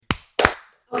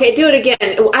Okay, do it again.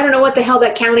 I don't know what the hell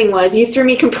that counting was. You threw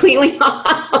me completely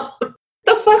off.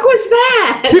 The fuck was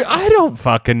that? Dude, I don't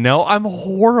fucking know. I'm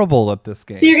horrible at this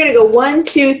game. So you're gonna go 1,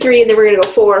 2, 3, and then we're gonna go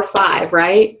 4, 5,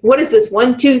 right? What is this?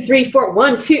 1, 2, 3, 4.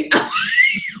 1, 2.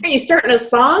 Are you starting a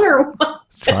song or what?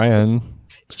 Trying.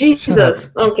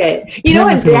 Jesus. Okay. You know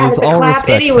I'm bad at the clap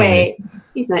anyway.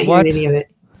 He's not hearing any of it.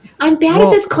 I'm bad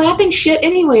at this clapping shit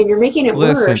anyway, and you're making it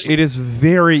worse. Listen, it is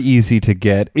very easy to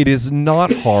get. It is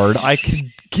not hard. I can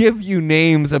give you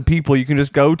names of people you can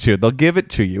just go to. They'll give it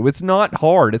to you. It's not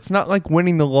hard. It's not like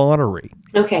winning the lottery.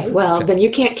 Okay, well, then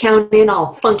you can't count in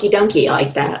all funky dunky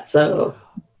like that, so.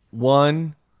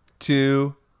 1,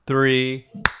 2, 3.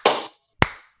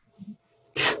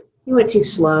 You went too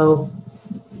slow.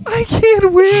 I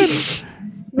can't win.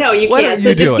 No, you can't.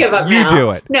 So just give up now. You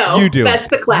do it. No, you do that's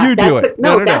it. the clap. You do it.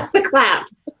 No, that's the clap.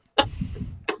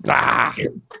 Ah.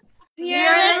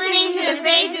 You're listening to the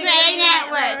Fade to Gray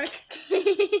Network.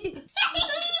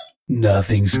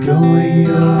 Nothing's going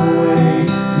your way.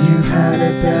 You've had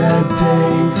a bad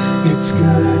day. It's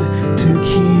good to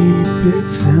keep it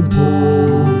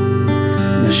simple.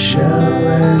 Michelle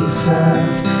and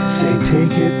Seth say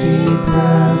take a deep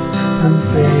breath from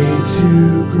fade to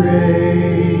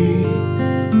gray.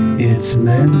 It's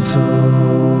mental.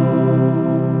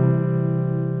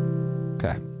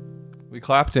 Okay. We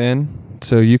clapped in,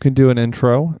 so you can do an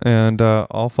intro, and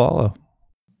I'll follow.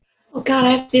 Oh, God, I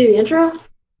have to do the intro?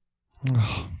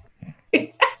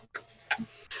 Okay,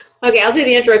 I'll do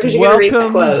the intro because you're going to read the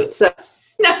quote. So.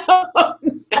 No.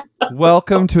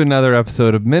 Welcome to another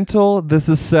episode of Mental. This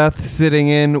is Seth sitting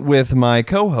in with my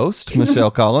co-host,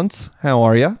 Michelle Collins. How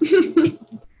are you?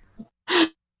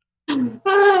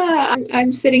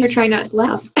 I'm sitting here trying not to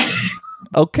laugh.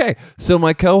 Okay, so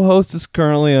my co-host is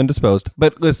currently undisposed.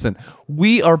 But listen,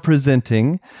 we are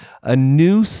presenting a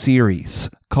new series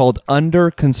called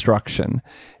Under Construction.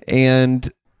 And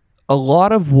a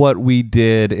lot of what we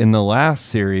did in the last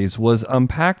series was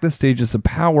unpack the stages of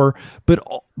power,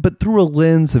 but through a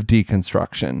lens of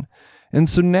deconstruction. And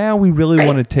so now we really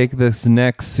want to take this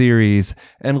next series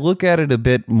and look at it a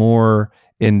bit more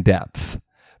in depth.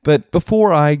 But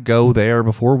before I go there,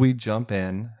 before we jump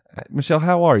in, Michelle,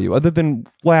 how are you? Other than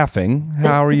laughing,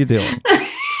 how are you doing?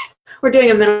 We're doing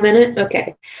a middle minute?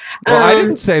 Okay. Well, I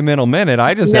didn't say middle minute.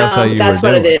 I just asked how you were doing. That's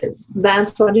what it is.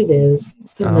 That's what it is.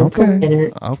 The mental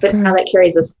minute. Okay. But now that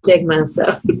carries a stigma,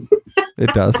 so.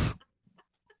 It does.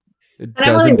 And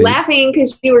I wasn't laughing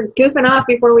because you were goofing off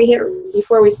before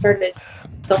we started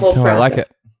the whole process. I like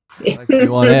it. I like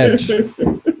you on edge.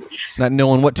 Not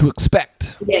knowing what to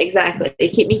expect. Yeah, exactly. They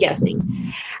keep me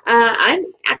guessing. I'm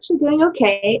actually doing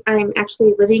okay. I'm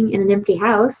actually living in an empty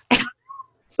house.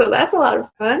 So that's a lot of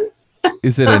fun.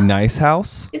 Is it a nice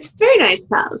house? It's a very nice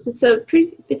house. It's a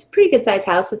pretty good sized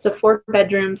house. It's a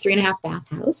 4-bedroom, 3.5 bath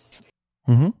house,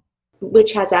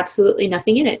 which has absolutely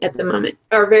nothing in it at the moment,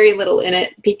 or very little in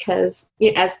it, because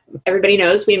as everybody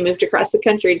knows, we moved across the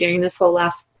country during this whole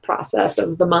last process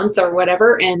of the month or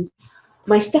whatever, and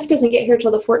my stuff doesn't get here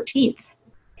till the 14th.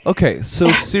 Okay, so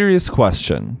serious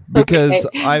question, because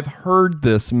I've heard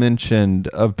this mentioned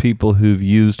of people who've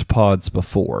used pods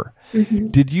before. Mm-hmm.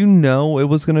 Did you know it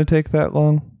was going to take that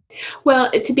long?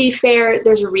 Well, to be fair,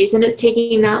 there's a reason it's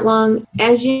taking that long.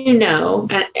 As you know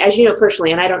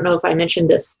personally, and I don't know if I mentioned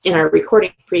this in our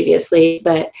recording previously,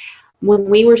 but when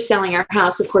we were selling our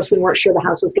house, of course, we weren't sure the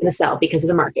house was going to sell because of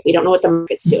the market. We don't know what the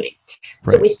market's doing.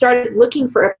 So we started looking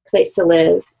for a place to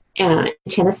live in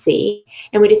Tennessee,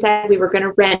 and we decided we were going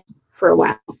to rent for a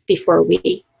while before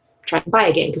we tried to buy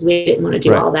again, because we didn't want to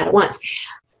do all that at once.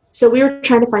 So we were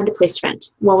trying to find a place to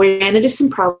rent. Well, we ran into some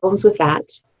problems with that,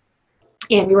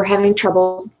 and we were having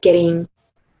trouble getting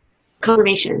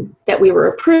confirmation that we were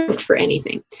approved for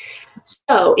anything.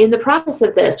 So in the process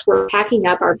of this, we're packing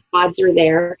up. Our pods are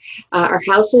there. Our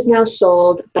house is now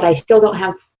sold, but I still don't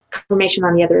have confirmation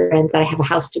on the other end that I have a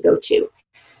house to go to.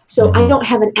 So I don't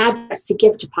have an address to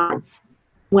give to pods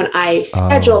when I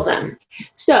schedule them.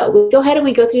 So we go ahead and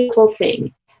we go through the whole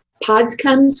thing. Pods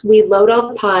comes, we load all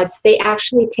the pods. They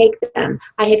actually take them.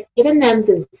 I had given them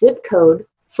the zip code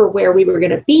for where we were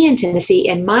going to be in Tennessee,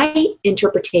 and my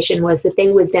interpretation was that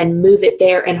they would then move it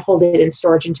there and hold it in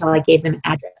storage until I gave them an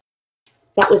address.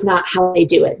 That was not how they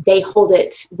do it. They hold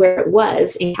it where it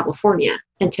was in California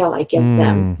until I give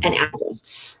them an address.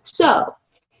 So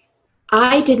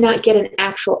I did not get an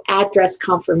actual address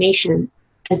confirmation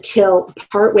until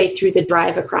partway through the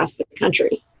drive across the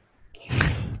country.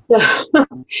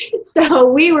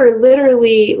 So we were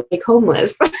literally like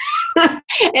homeless.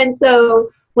 And so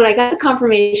when I got the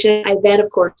confirmation, I then, of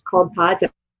course, called Pods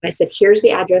and I said, here's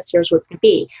the address, here's what's going to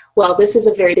be. Well, this is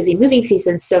a very busy moving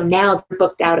season, so now they're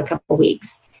booked out a couple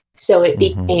weeks. So it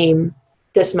became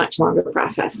this much longer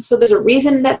process. So there's a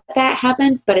reason that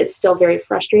happened, but it's still very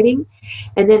frustrating.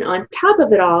 And then on top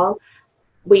of it all,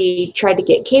 we tried to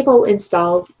get cable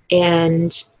installed,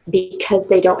 and because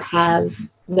they don't have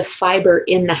the fiber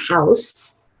in the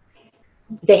house,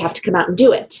 they have to come out and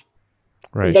do it.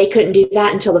 Right. They couldn't do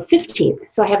that until the 15th.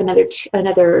 So I have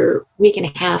another week and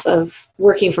a half of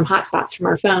working from hotspots from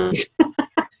our phones,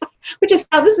 which is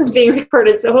how this is being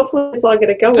recorded. So hopefully it's all going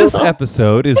to go well. This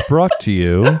episode is brought to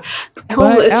you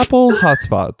by Apple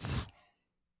Hotspots.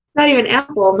 Not even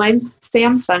Apple. Mine's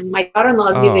Samsung. My daughter-in-law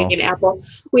is using an Apple.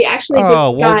 We actually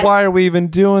why are we even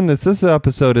doing this? This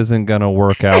episode isn't going to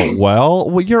work out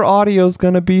well. Your audio's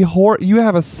going to be You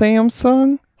have a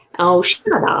Samsung? Oh, shut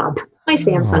up. My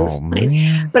Samsung's fine.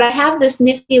 Man. But I have this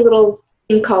nifty little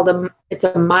thing called it's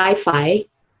a MiFi.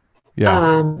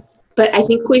 Yeah. But I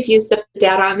think we've used up the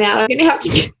data on that. I'm going to have to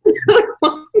get another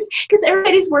one because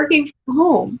everybody's working from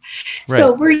home. Right.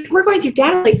 So we're going through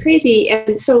data like crazy.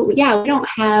 And so, we don't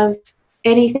have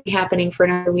anything happening for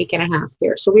another week and a half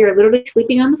here. So we are literally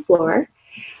sleeping on the floor.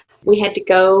 We had to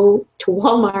go to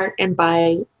Walmart and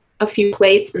buy a few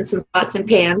plates and some pots and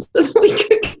pans so that we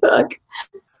could cook.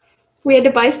 We had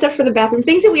to buy stuff for the bathroom,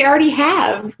 things that we already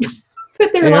have,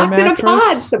 but they're locked in a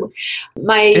pod. So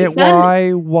my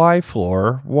son, why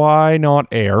floor? Why not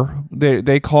air?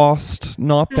 They cost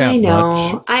not that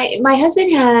much. My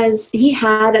husband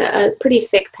had a pretty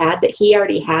thick pad that he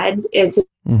already had, and so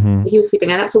he was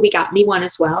sleeping on that. So we got me one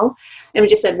as well, and we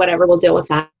just said, whatever, we'll deal with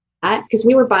that. Because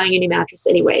we were buying a new mattress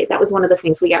anyway. That was one of the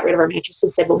things. We got rid of our mattress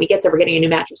and said, when we get there, we're getting a new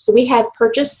mattress. So we have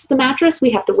purchased the mattress. We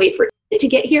have to wait for it to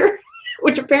get here,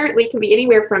 which apparently can be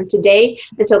anywhere from today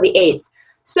until the 8th.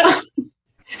 So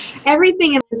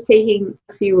everything is taking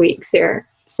a few weeks here.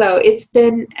 So it's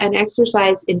been an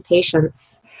exercise in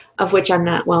patience, of which I'm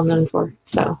not well known for.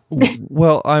 So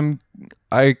well,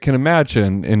 I can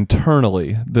imagine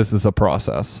internally this is a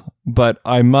process, but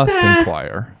I must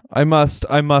inquire. I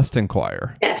must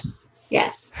inquire.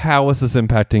 Yes. How is this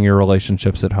impacting your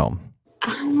relationships at home?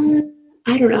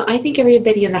 I don't know. I think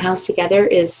everybody in the house together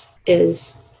is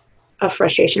a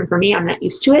frustration for me. I'm not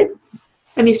used to it.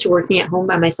 I'm used to working at home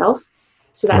by myself.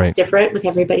 So that's different with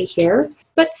everybody here.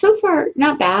 But so far,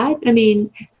 not bad. I mean,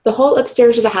 the whole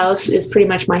upstairs of the house is pretty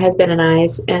much my husband and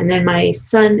I's. And then my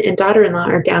son and daughter-in-law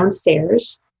are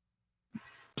downstairs.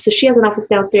 So she has an office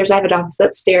downstairs. I have an office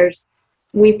upstairs.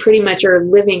 We pretty much are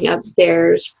living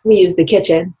upstairs. We use the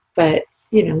kitchen, but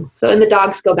so, and the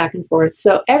dogs go back and forth.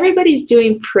 So everybody's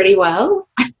doing pretty well.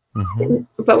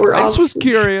 But we're all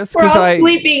curious because we're all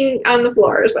sleeping on the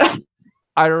floors.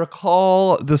 I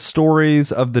recall the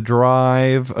stories of the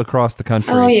drive across the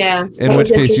country. Oh, yeah. In which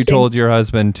case you told your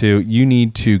husband you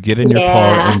need to get in your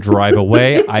car and drive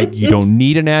away. You don't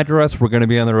need an address. We're going to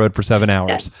be on the road for 7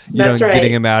 hours. Yes,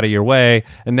 getting him out of your way.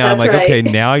 And now I'm like, okay,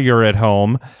 now you're at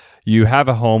home. You have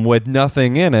a home with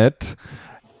nothing in it.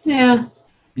 Yeah.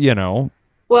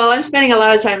 Well, I'm spending a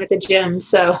lot of time at the gym,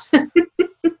 so.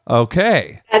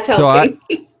 Okay. That's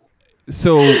helping.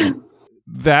 So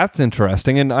that's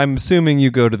interesting. And I'm assuming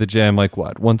you go to the gym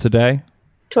once a day?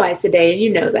 Twice a day, and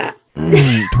you know that.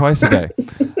 Twice a day.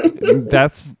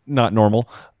 That's not normal.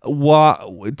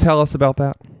 Tell us about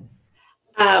that.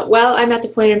 Well, I'm at the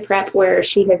point in prep where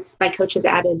my coach has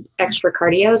added extra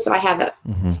cardio. So I have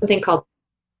something called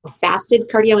fasted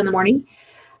cardio in the morning,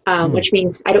 which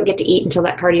means I don't get to eat until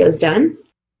that cardio is done.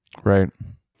 Right.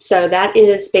 So that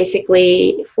is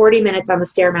basically 40 minutes on the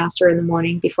Stairmaster in the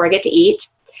morning before I get to eat.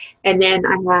 And then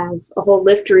I have a whole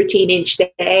lift routine each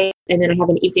day. And then I have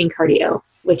an evening cardio,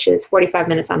 which is 45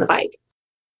 minutes on the bike.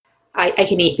 I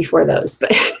can eat before those,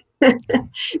 but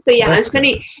so yeah,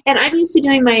 I'm used to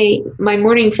doing my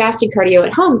morning fasting cardio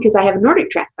at home because I have a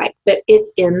Nordic Track bike, but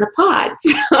it's in the pod.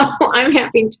 So I'm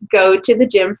having to go to the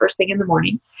gym first thing in the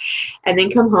morning and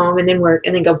then come home and then work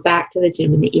and then go back to the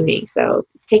gym in the evening. So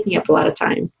it's taking up a lot of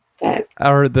time. But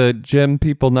are the gym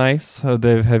people nice?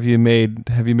 Have you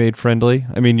made friendly?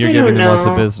 I mean, you're giving them lots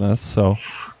of business, so.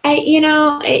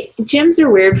 Gyms are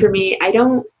weird for me. I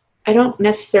don't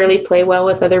necessarily play well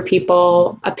with other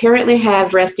people. Apparently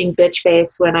have resting bitch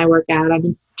face when I work out.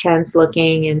 I'm intense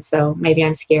looking, and so maybe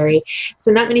I'm scary.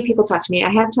 So not many people talk to me.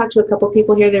 I have talked to a couple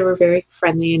people here. They were very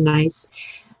friendly and nice.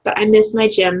 But I miss my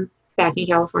gym back in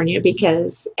California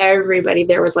because everybody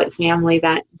there was like family.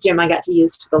 That gym I got to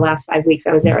use for the last 5 weeks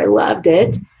I was there. I loved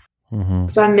it.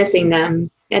 So I'm missing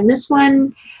them. And this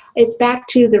one, it's back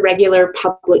to the regular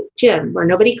public gym where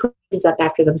nobody cleans up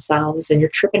after themselves and you're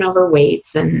tripping over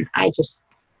weights. And I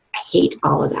hate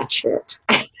all of that shit.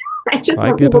 I just I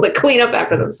want get people it. to clean up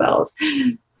after themselves.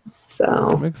 That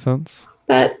So, makes sense.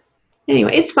 but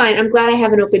anyway, it's fine. I'm glad I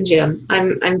have an open gym.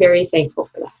 I'm very thankful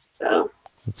for that. So,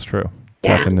 That's true.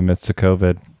 Yeah. Tough in the midst of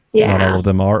COVID. yeah. Not all of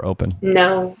them are open.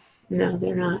 No,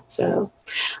 they're not. So,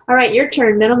 all right, your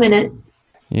turn. Middle minute.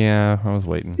 Yeah, I was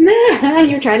waiting.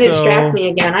 You're trying to distract So- me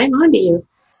again. I'm on to you.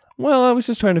 Well, I was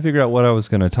just trying to figure out what I was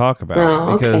going to talk about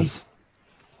Oh, okay. because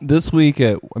this week,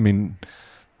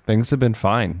 things have been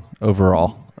fine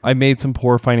overall. I made some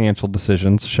poor financial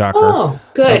decisions. Shocker. Oh,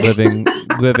 good.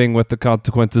 living with the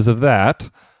consequences of that.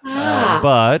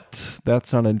 But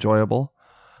that's not enjoyable.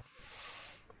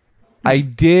 I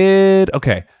did.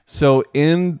 Okay. So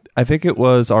I think it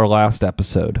was our last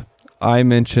episode, I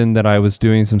mentioned that I was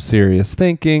doing some serious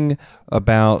thinking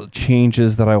about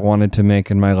changes that I wanted to make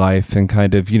in my life, and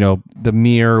kind of, the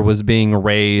mirror was being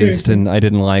raised and I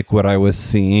didn't like what I was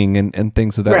seeing and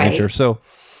things of that Right. nature. So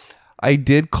I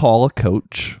did call a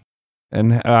coach,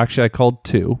 and actually I called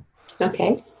two.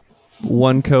 Okay.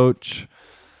 One coach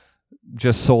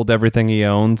just sold everything he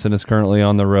owns and is currently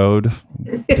on the road,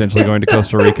 potentially going to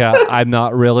Costa Rica. I'm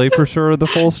not really for sure of the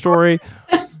full story,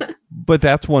 but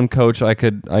that's one coach I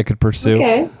could pursue.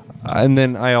 Okay. And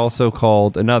then I also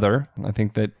called another, I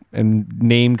think that, and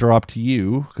name dropped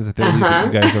you, because I think that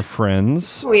you guys are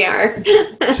friends, We are.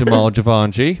 Jamal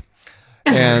Javanji.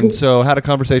 And so had a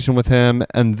conversation with him,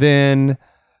 and then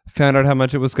found out how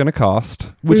much it was going to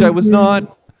cost, which I was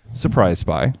not surprised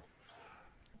by.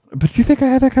 But do you think I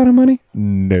had that kind of money?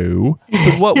 No.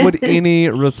 So what would any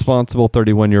responsible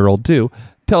 31-year-old do?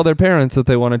 Tell their parents that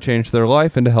they want to change their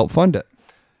life and to help fund it.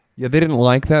 Yeah, they didn't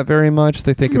like that very much.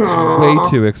 They think it's way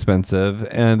too expensive,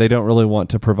 and they don't really want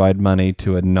to provide money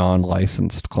to a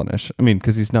non-licensed clinician. I mean,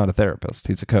 because he's not a therapist;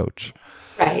 he's a coach.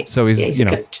 Right. So he's a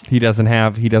coach. he doesn't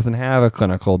have a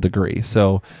clinical degree.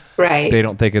 So Right. they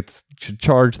don't think it should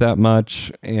charge that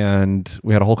much. And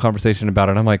we had a whole conversation about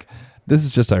it. I'm like, this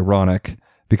is just ironic,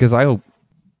 because I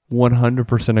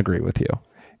 100% agree with you.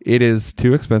 It is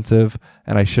too expensive,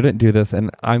 and I shouldn't do this,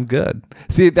 and I'm good.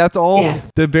 See, that's all. Yeah.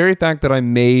 The very fact that I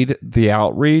made the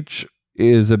outreach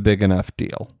is a big enough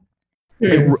deal,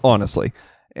 honestly.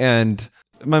 And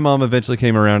my mom eventually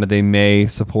came around, and they may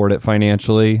support it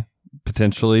financially,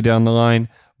 potentially down the line.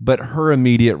 But her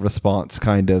immediate response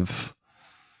I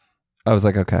was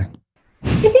like, okay. I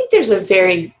think there's a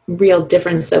very real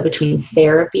difference, though, between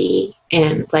therapy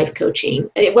and life coaching.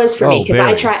 It was for me, because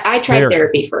I tried very.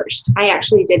 therapy first. I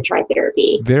actually did try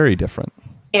therapy. Very different.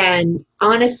 And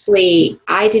honestly,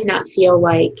 I did not feel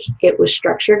like it was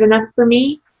structured enough for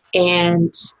me.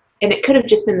 And it could have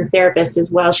just been the therapist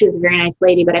as well. She was a very nice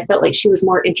lady, but I felt like she was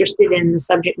more interested in the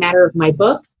subject matter of my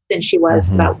book than she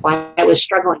was about why I was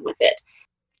struggling with it.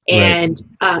 And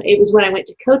it was when I went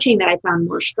to coaching that I found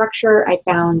more structure. I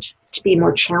found to be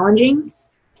more challenging.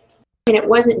 And it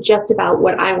wasn't just about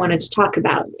what I wanted to talk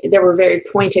about. There were very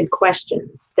pointed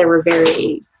questions. There were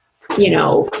very,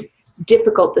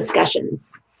 difficult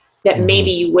discussions that maybe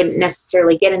you wouldn't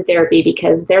necessarily get in therapy,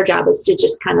 because their job is to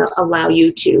just kind of allow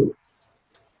you to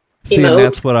emote.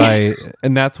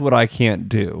 And that's what I can't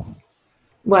do.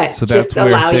 What? So that's just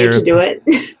allow you to do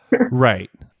it? Right.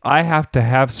 I have to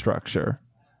have structure.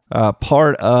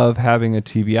 Part of having a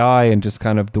TBI and just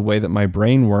kind of the way that my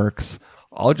brain works,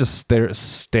 I'll just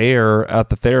stare at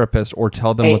the therapist or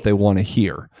tell them what they want to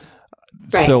hear.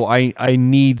 Right. So I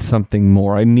need something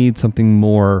more. I need something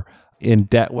more in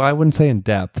depth. Well, I wouldn't say in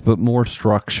depth, but more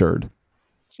structured.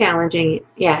 Challenging.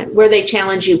 Yeah. Where they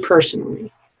challenge you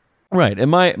personally. Right. And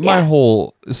my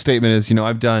whole statement is,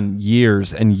 I've done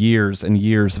years and years and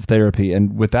years of therapy,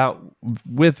 and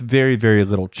with very, very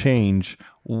little change,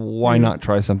 why not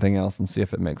try something else and see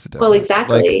if it makes a difference? Well,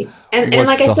 exactly. And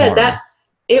like I said, that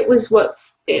it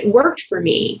worked for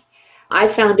me. I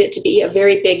found it to be a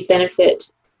very big benefit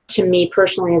to me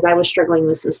personally as I was struggling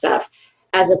with some stuff,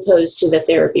 as opposed to the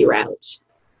therapy route.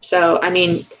 So, I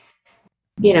mean,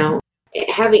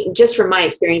 having, just from my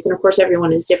experience, and of course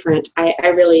everyone is different, I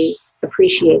really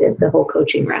appreciated the whole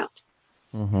coaching route.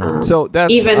 So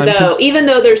that's even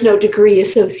though there's no degree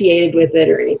associated with it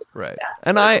or anything. Right. Like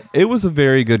that, and it was a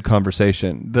very good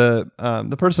conversation.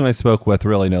 The person I spoke with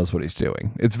really knows what he's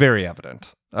doing. It's very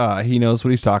evident. He knows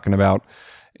what he's talking about,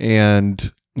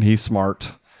 and he's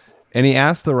smart, and he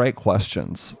asked the right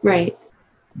questions. Right.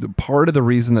 The part of the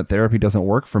reason that therapy doesn't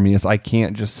work for me is I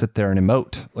can't just sit there and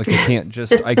emote. Like, I can't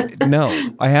just, no,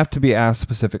 I have to be asked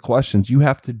specific questions. You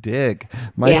have to dig.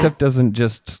 My stuff doesn't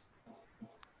just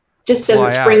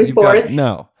doesn't spring forth.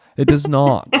 No, it does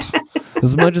not.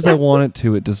 As much as I want it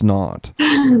to, it does not.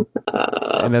 And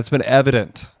that's been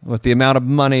evident with the amount of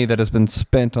money that has been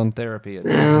spent on therapy. It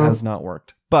has not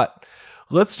worked. But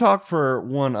Let's talk about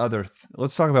one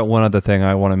other thing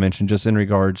I want to mention, just in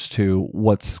regards to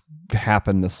what's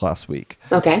happened this last week.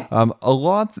 Okay. A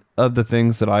lot of the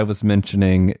things that I was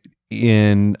mentioning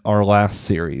in our last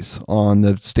series on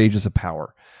the stages of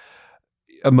power,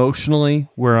 emotionally,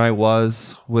 where I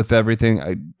was with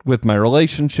everything, with my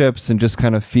relationships, and just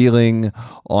kind of feeling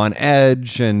on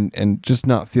edge and just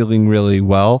not feeling really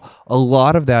well, a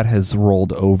lot of that has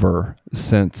rolled over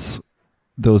since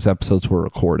those episodes were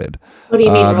recorded. What do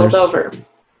you mean rolled over?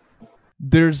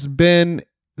 There's been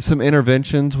some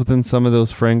interventions within some of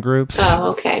those friend groups.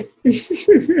 Oh, okay.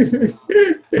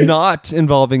 Not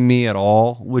involving me at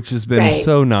all, which has been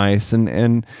so nice,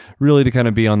 and really to kind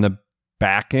of be on the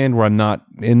back end where I'm not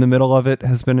in the middle of it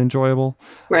has been enjoyable.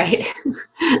 Right.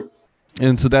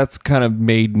 And so that's kind of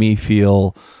made me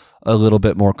feel a little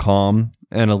bit more calm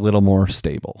and a little more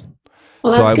stable.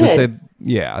 Well, that's so I good. would say,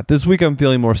 yeah, this week I'm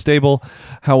feeling more stable.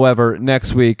 However,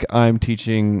 next week I'm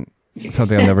teaching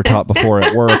something I've never taught before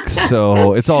at work,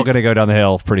 so it's all going to go down the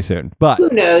hill pretty soon. But who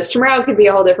knows? Tomorrow could be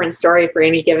a whole different story for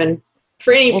any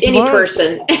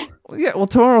person. Yeah, well,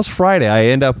 tomorrow's Friday. I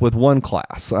end up with one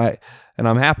class, and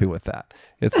I'm happy with that.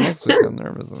 It's next week I'm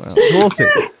nervous about. So we'll see.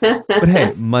 But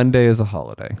hey, Monday is a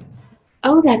holiday.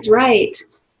 Oh, that's right.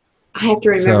 I have to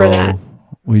remember that.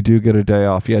 We do get a day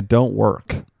off. Yeah, don't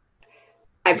work.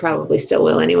 I probably still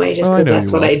will anyway, just because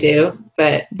that's what I do.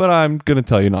 But I'm going to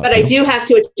tell you not. But I do have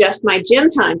to adjust my gym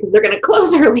time because they're going to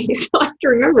close early, so I have to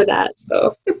remember that.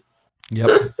 So.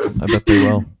 Yep, I bet they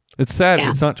will. It's sad.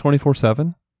 Yeah. It's not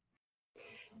 24/7.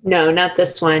 No, not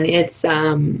this one. It's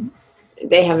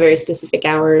they have very specific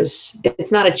hours.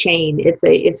 It's not a chain.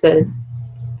 It's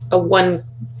a one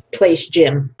place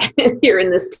gym here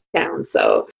in this town.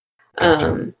 So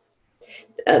the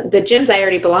gyms I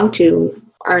already belong to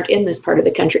aren't in this part of the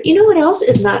country. You know what else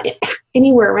is not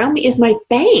anywhere around me is my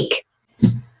bank.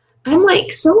 I'm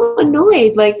like so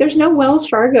annoyed. Like there's no Wells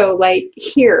Fargo like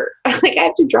here. Like I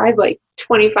have to drive like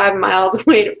 25 miles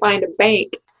away to find a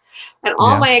bank. And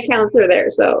all my accounts are there.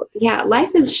 So yeah,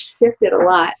 life has shifted a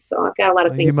lot. So I've got a lot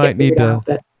of things to get figured out.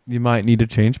 But you might need to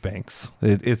change banks.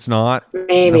 It's not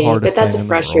maybe, but that's a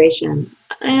frustration.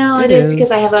 Well, it is because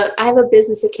I have a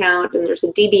business account and there's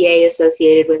a DBA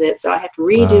associated with it, so I have to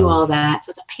redo all that.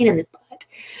 So it's a pain in the butt.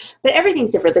 But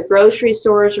everything's different. The grocery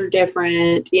stores are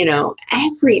different. You know,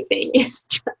 everything is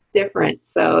just different.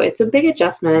 So it's a big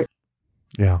adjustment.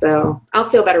 Yeah. So I'll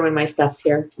feel better when my stuff's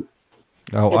here.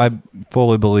 Oh, I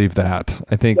fully believe that.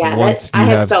 I think once I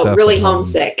have felt really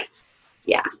homesick.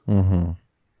 Yeah. Mm-hmm.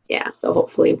 Yeah. So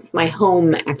hopefully with my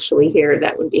home actually here,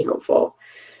 that would be helpful.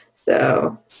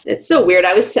 So it's so weird.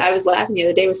 I was laughing the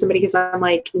other day with somebody because I'm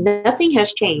like, nothing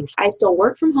has changed. I still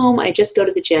work from home. I just go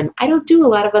to the gym. I don't do a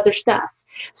lot of other stuff.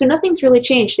 So nothing's really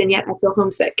changed. And yet I feel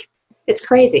homesick. It's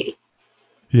crazy.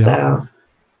 Yeah. So,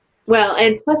 well,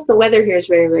 and plus the weather here is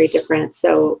very, very different.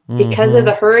 So because of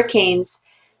the hurricanes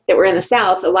that were in the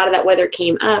south, a lot of that weather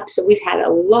came up. So we've had a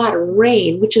lot of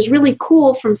rain, which is really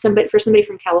cool for somebody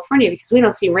from California because we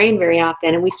don't see rain very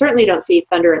often. And we certainly don't see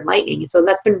thunder and lightning. So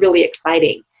that's been really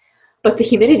exciting. But the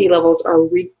humidity levels are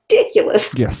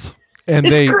ridiculous. Yes. And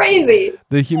it's crazy.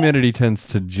 The humidity tends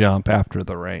to jump after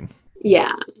the rain.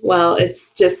 Yeah. Well, it's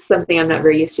just something I'm not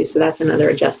very used to. So that's another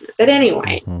adjustment. But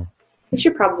anyway, we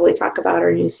should probably talk about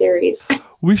our new series.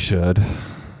 We should.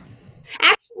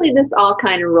 Actually, this all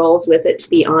kind of rolls with it, to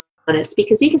be honest,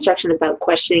 because deconstruction is about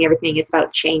questioning everything. It's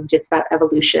about change. It's about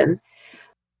evolution.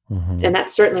 And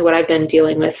that's certainly what I've been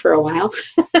dealing with for a while.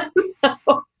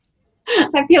 So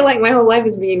I feel like my whole life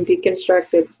is being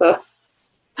deconstructed. So,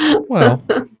 well,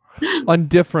 on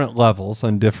different levels,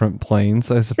 on different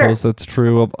planes, I suppose that's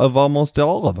true of almost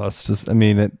all of us. Just, I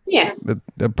mean,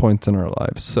 at points in our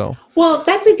lives. So, well,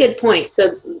 that's a good point.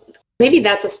 So maybe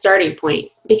that's a starting point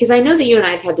because I know that you and I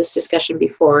have had this discussion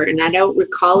before, and I don't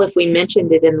recall if we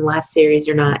mentioned it in the last series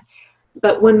or not.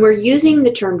 But when we're using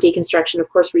the term deconstruction, of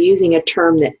course, we're using a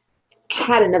term that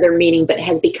had another meaning but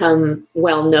has become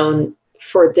well known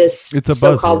for this it's a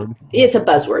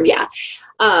buzzword, yeah.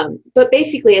 But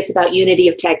basically it's about unity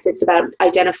of text. It's about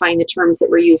identifying the terms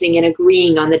that we're using and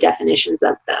agreeing on the definitions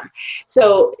of them.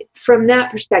 So from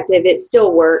that perspective, it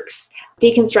still works.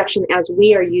 Deconstruction as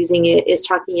we are using it is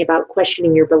talking about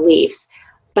questioning your beliefs.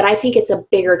 But I think it's a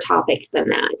bigger topic than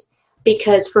that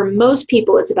because for most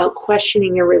people, it's about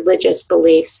questioning your religious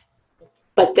beliefs,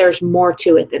 but there's more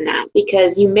to it than that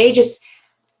because you may just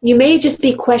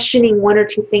be questioning one or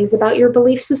two things about your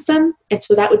belief system. And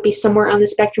so that would be somewhere on the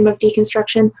spectrum of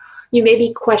deconstruction. You may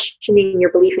be questioning your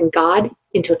belief in God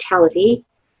in totality.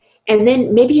 And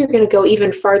then maybe you're going to go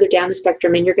even farther down the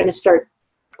spectrum and you're going to start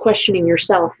questioning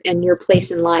yourself and your place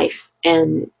in life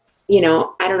and,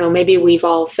 I don't know, maybe we've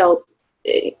all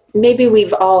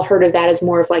heard of that as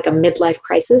more of like a midlife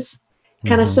crisis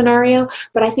kind of scenario,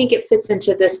 but I think it fits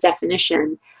into this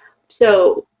definition.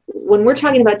 So when we're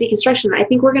talking about deconstruction, I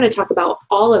think we're going to talk about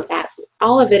all of that.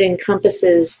 All of it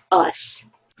encompasses us.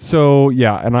 So,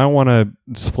 yeah, and I want to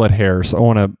split hairs. I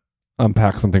want to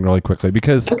unpack something really quickly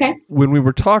because when we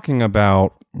were talking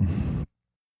about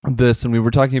this and we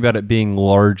were talking about it being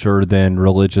larger than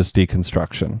religious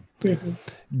deconstruction,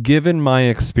 given my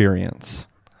experience,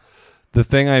 the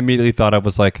thing I immediately thought of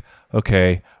was like,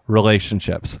 okay,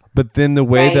 relationships. But then the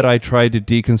way that I tried to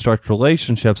deconstruct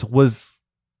relationships was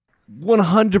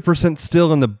 100%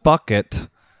 still in the bucket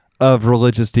of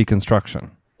religious deconstruction.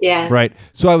 Yeah. Right.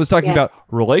 So I was talking about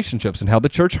relationships and how the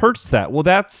church hurts that. Well,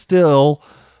 that's still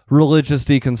religious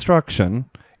deconstruction.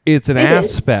 It's an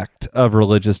aspect of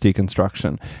religious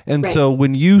deconstruction. And so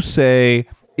when you say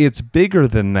it's bigger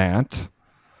than that,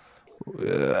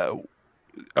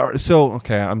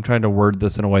 I'm trying to word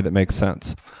this in a way that makes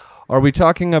sense. Are we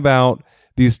talking about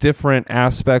these different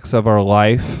aspects of our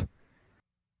life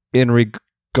in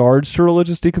regards to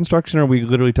religious deconstruction, or are we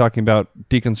literally talking about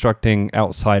deconstructing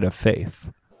outside of faith?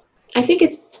 I think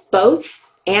it's both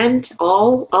and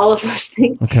all of those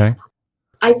things. Okay.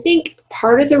 I think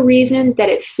part of the reason that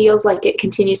it feels like it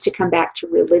continues to come back to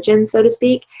religion, so to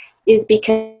speak, is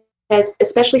because,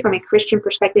 especially from a Christian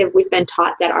perspective, we've been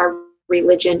taught that our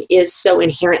religion is so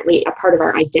inherently a part of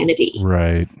our identity.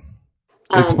 Right.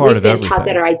 It's part we've of been everything. taught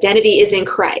that our identity is in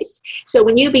Christ. So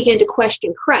when you begin to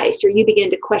question Christ, or you begin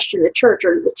to question the church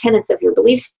or the tenets of your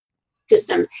belief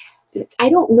system, I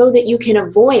don't know that you can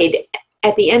avoid,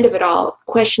 at the end of it all,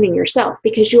 questioning yourself,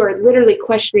 because you are literally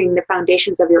questioning the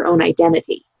foundations of your own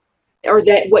identity, or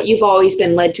that what you've always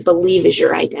been led to believe is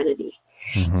your identity.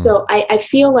 So I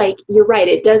feel like you're right.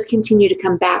 It does continue to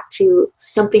come back to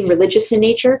something religious in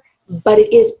nature, but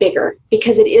it is bigger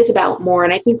because it is about more.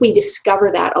 And I think we discover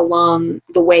that along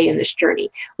the way in this journey.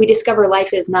 We discover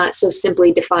life is not so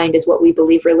simply defined as what we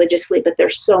believe religiously, but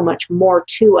there's so much more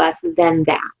to us than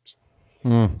that.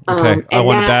 Okay. I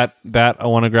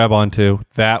want to grab onto.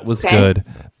 That was good.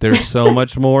 There's so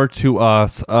much more to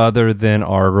us other than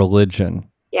our religion.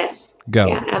 Yes. Go.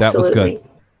 Yeah, that was good.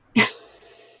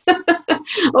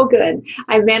 Oh, good.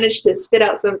 I managed to spit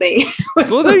out something.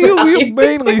 Well, you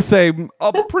mainly say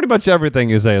pretty much everything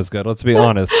you say is good. Let's be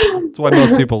honest. That's why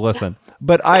most people listen.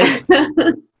 But I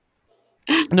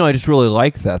just really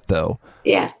like that though.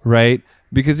 Yeah. Right?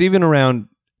 Because even around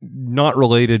not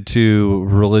related to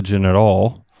religion at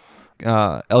all,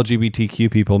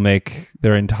 LGBTQ people make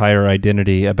their entire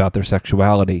identity about their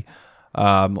sexuality,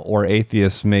 or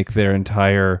atheists make their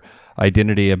entire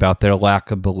identity about their lack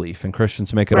of belief, and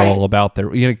Christians make it all about their,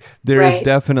 there is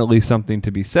definitely something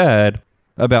to be said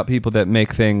about people that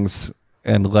make things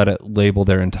and let it label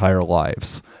their entire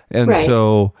lives. And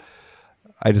so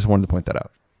I just wanted to point that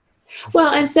out.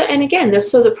 Well, and again,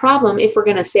 the problem, if we're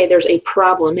going to say there's a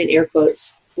problem in air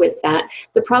quotes with that,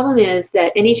 the problem is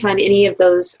that anytime any of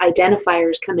those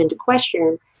identifiers come into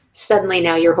question, suddenly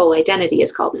now your whole identity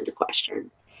is called into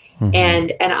question.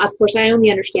 And of course, I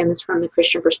only understand this from the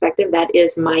Christian perspective. That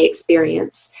is my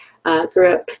experience.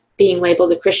 Grew up being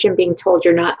labeled a Christian, being told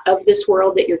you're not of this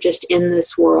world, that you're just in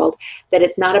this world, that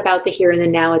it's not about the here and the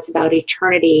now, it's about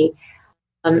eternity.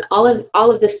 All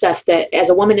of the stuff that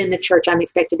as a woman in the church, I'm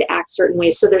expected to act certain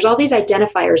ways. So there's all these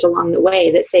identifiers along the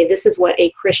way that say, this is what a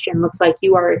Christian looks like.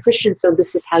 You are a Christian, so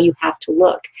this is how you have to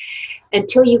look.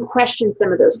 Until you question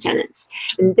some of those tenets.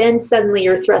 And then suddenly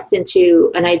you're thrust into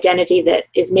an identity that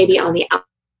is maybe on the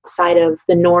outside of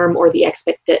the norm or the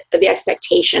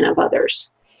expectation of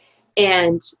others.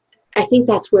 And I think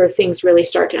that's where things really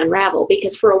start to unravel,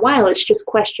 because for a while it's just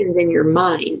questions in your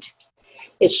mind.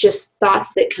 It's just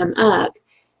thoughts that come up.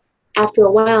 After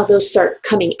a while, those start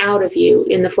coming out of you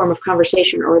in the form of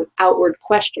conversation or outward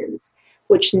questions,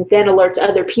 which then alerts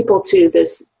other people to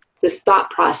this thought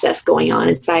process going on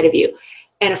inside of you.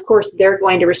 And of course, they're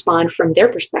going to respond from their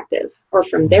perspective or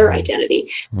from their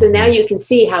identity. So now you can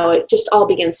see how it just all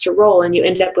begins to roll, and you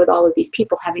end up with all of these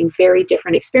people having very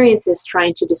different experiences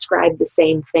trying to describe the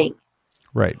same thing.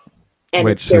 Right. And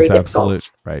which it's very is difficult.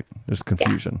 absolute, right. There's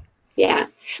confusion. Yeah.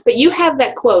 But you have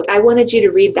that quote. I wanted you to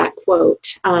read that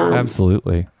quote.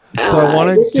 Absolutely. So I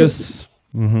want to just...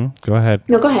 Go ahead.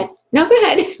 No, go ahead.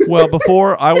 Well,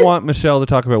 before, I want Michelle to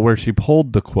talk about where she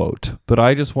pulled the quote, but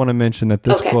I just want to mention that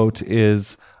this quote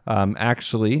is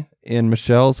actually in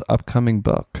Michelle's upcoming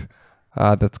book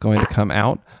that's going to come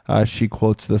out. She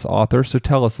quotes this author, so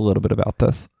tell us a little bit about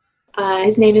this.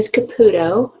 His name is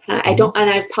Caputo.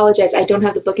 I apologize, I don't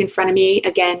have the book in front of me.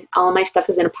 Again, all of my stuff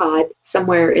is in a pod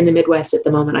somewhere in the Midwest at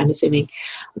the moment, I'm assuming.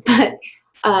 But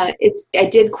I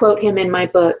did quote him in my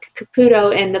book,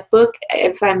 Caputo, and the book,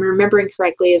 if I'm remembering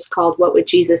correctly, is called What Would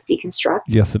Jesus Deconstruct?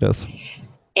 Yes, it is.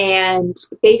 And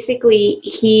basically,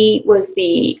 he was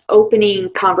the opening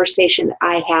conversation that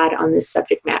I had on this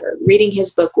subject matter. Reading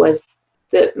his book was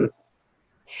when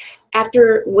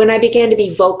I began to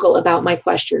be vocal about my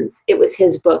questions, it was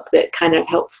his book that kind of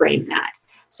helped frame that.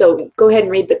 So go ahead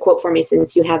and read the quote for me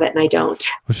since you have it and I don't.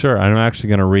 Well, sure. I'm actually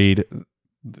going to read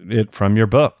it from your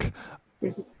book.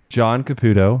 Mm-hmm. John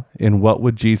Caputo, in What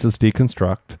Would Jesus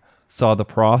Deconstruct, saw the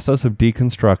process of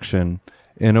deconstruction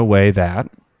in a way that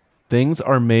things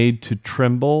are made to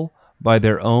tremble by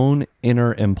their own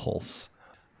inner impulse,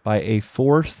 by a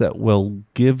force that will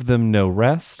give them no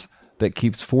rest, that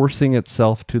keeps forcing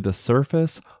itself to the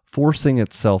surface, forcing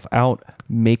itself out,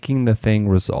 making the thing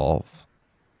resolve.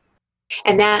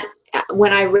 And that,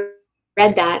 when I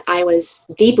read that, I was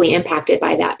deeply impacted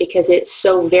by that because it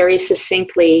so very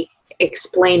succinctly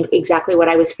explained exactly what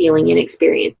I was feeling and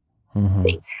experiencing.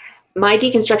 Mm-hmm. My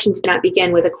deconstruction did not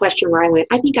begin with a question where I went,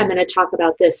 I think I'm going to talk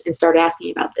about this and start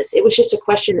asking about this. It was just a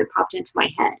question that popped into my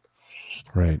head.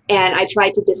 Right. And I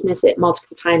tried to dismiss it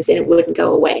multiple times and it wouldn't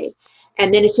go away.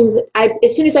 And then as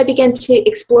soon as I began to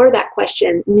explore that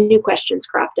question, new questions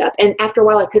cropped up. And after a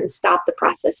while, I couldn't stop the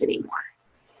process anymore.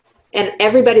 And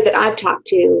everybody that I've talked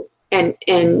to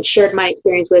and shared my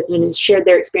experience with and has shared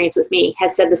their experience with me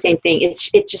has said the same thing. It's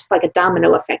just like a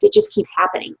domino effect. It just keeps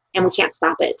happening and we can't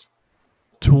stop it.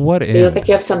 To what end? You look like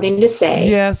you have something to say.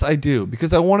 Yes, I do.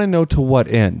 Because I want to know to what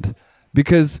end.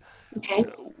 Because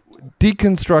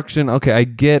deconstruction, okay, I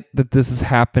get that this is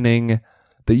happening,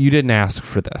 that you didn't ask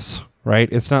for this. Right?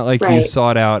 It's not like you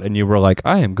sought out and you were like,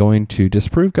 I am going to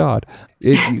disprove God.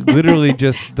 It literally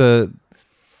just the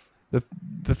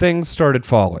things started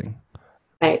falling.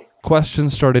 Right.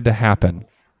 Questions started to happen.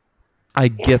 I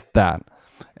get that.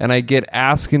 And I get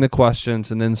asking the questions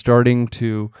and then starting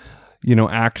to,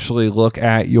 actually look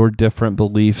at your different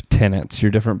belief tenets,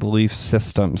 your different belief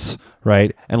systems,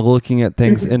 right? And looking at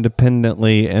things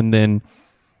independently and then,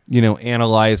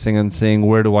 analyzing and saying,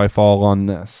 where do I fall on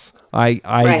this?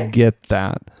 I get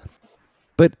that.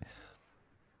 But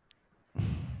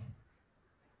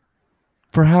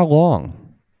for how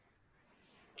long?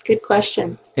 Good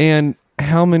question. And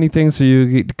how many things are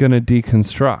you going to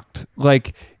deconstruct?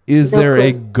 Like, is there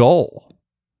a goal?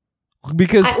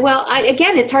 Because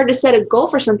again, it's hard to set a goal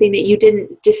for something that you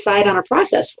didn't decide on a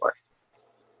process for.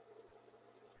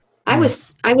 I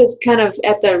was kind of,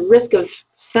 at the risk of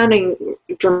sounding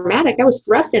dramatic, I was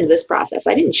thrust into this process.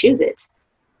 I didn't choose it.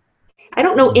 I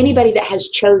don't know anybody that has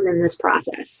chosen this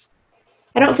process.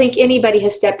 I don't think anybody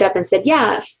has stepped up and said,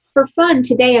 yeah, for fun,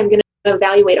 today I'm going to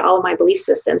evaluate all of my belief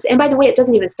systems. And by the way, it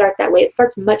doesn't even start that way. It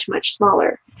starts much, much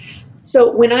smaller. So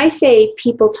when I say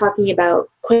people talking about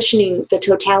questioning the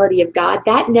totality of God,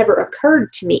 that never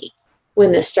occurred to me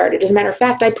when this started. As a matter of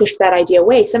fact, I pushed that idea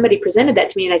away. Somebody presented that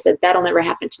to me and I said, that'll never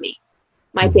happen to me.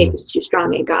 My faith is too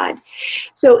strong in God.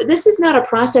 So this is not a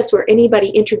process where anybody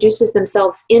introduces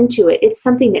themselves into it. It's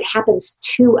something that happens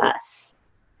to us.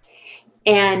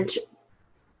 And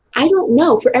I don't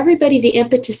know. For everybody, the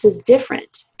impetus is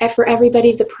different. And for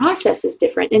everybody, the process is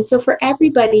different. And so for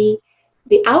everybody,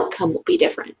 the outcome will be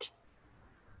different.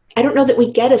 I don't know that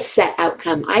we get a set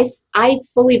outcome. I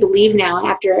fully believe now,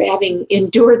 after having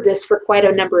endured this for quite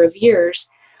a number of years,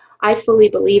 I fully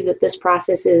believe that this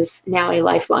process is now a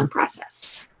lifelong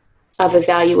process of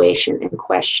evaluation and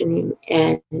questioning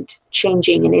and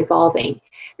changing and evolving,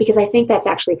 because I think that's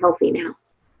actually healthy now.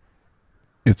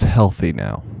 It's healthy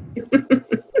now.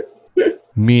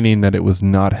 Meaning that it was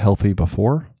not healthy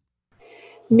before?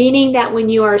 Meaning that when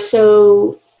you are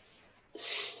so,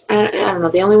 I don't know,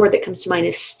 the only word that comes to mind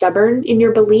is stubborn in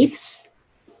your beliefs,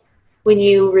 when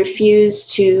you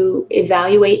refuse to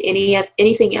evaluate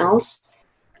anything else,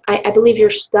 I believe you're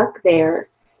stuck there,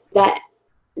 that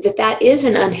is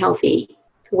an unhealthy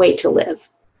way to live.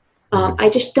 I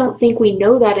just don't think we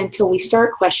know that until we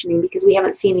start questioning, because we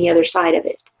haven't seen the other side of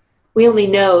it. We only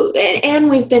know, and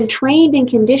we've been trained and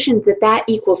conditioned that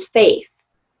equals faith.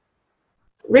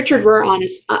 Richard Rohr,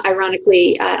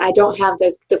 ironically, I don't have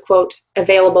the quote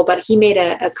available, but he made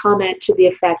a comment to the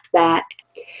effect that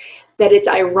it's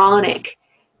ironic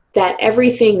that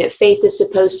everything that faith is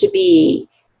supposed to be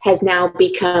has now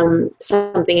become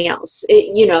something else.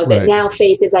 That now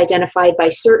faith is identified by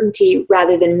certainty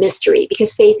rather than mystery,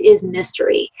 because faith is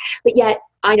mystery. But yet,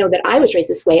 I know that I was raised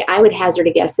this way. I would hazard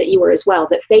a guess that you were as well,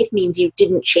 that faith means you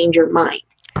didn't change your mind.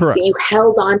 Correct. That you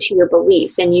held on to your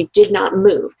beliefs and you did not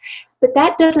move. But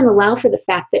that doesn't allow for the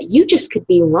fact that you just could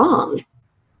be wrong.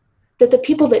 That the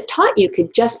people that taught you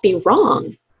could just be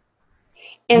wrong.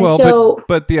 And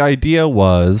but the idea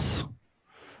was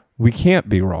we can't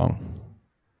be wrong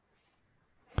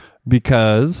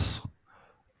because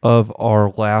of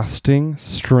our lasting,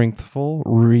 strengthful,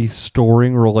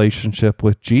 restoring relationship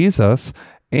with Jesus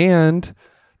and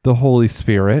the Holy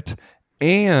Spirit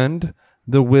and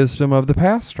the wisdom of the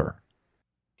pastor.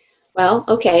 Well,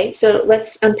 okay, so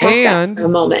let's unpack that for a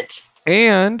moment.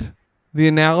 And the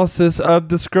analysis of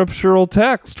the scriptural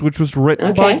text, which was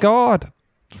written by God.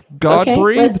 God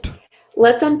breathed.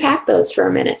 Let's unpack those for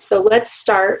a minute. So let's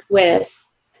start with,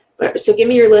 so give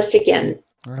me your list again.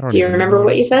 Do you remember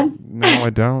what you said? No, I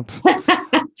don't.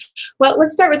 Well,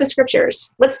 let's start with the scriptures.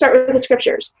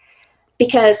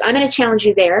 Because I'm going to challenge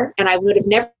you there, and I would have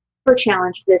never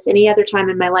challenged this any other time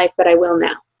in my life, but I will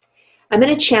now. I'm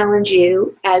going to challenge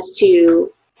you as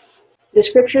to the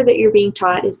scripture that you're being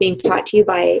taught is being taught to you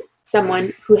by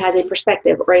someone who has a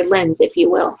perspective or a lens, if you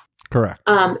will. Correct.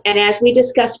 And as we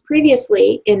discussed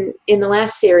previously in the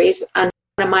last series, on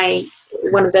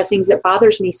one of the things that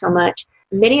bothers me so much,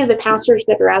 many of the pastors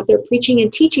that are out there preaching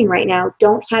and teaching right now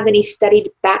don't have any studied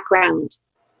background.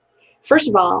 First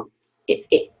of all,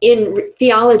 in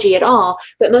theology at all,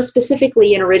 but most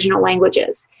specifically in original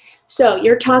languages. So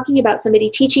you're talking about somebody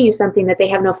teaching you something that they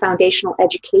have no foundational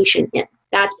education in.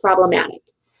 That's problematic.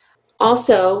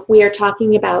 Also, we are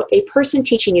talking about a person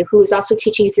teaching you who is also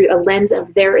teaching you through a lens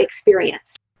of their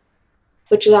experience,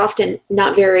 which is often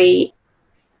not very,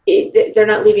 they're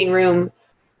not leaving room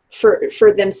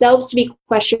for themselves to be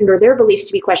questioned or their beliefs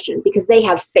to be questioned because they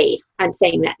have faith. I'm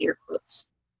saying that in air quotes.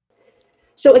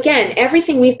 So again,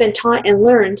 everything we've been taught and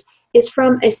learned is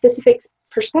from a specific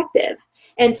perspective.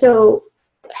 And so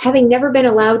having never been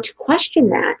allowed to question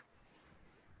that,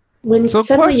 when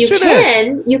suddenly you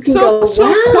can go,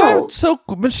 wow.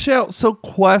 Michelle,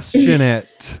 question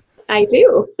it. I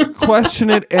do.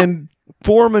 Question it and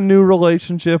form a new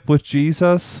relationship with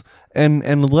Jesus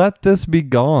and let this be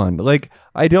gone. Like,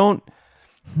 I don't,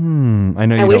 I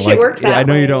know you wish don't it worked that I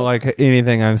know way. you don't like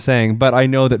anything I'm saying, but I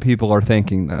know that people are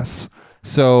thinking this.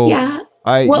 So yeah.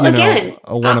 I don't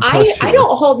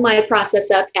hold my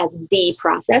process up as the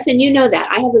process, and you know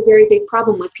that. I have a very big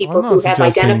problem with people who have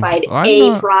identified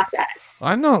a process.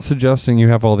 I'm not suggesting you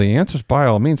have all the answers by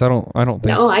all means. I don't think.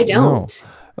 No, I don't.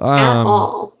 At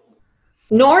all.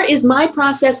 Nor is my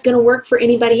process going to work for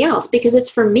anybody else because it's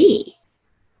for me.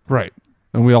 Right.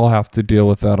 And we all have to deal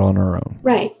with that on our own.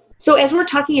 Right. So as we're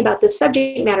talking about this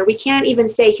subject matter, we can't even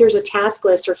say here's a task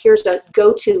list or here's a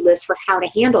go-to list for how to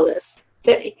handle this.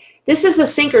 This is a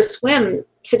sink or swim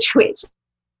situation.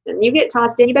 And you get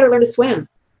tossed in, you better learn to swim.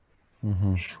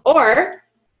 Mm-hmm. Or,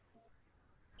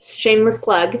 shameless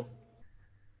plug,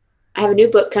 I have a new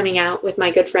book coming out with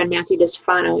my good friend Matthew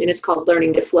DiStefano, and it's called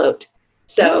Learning to Float.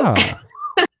 So,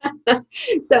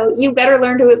 so you better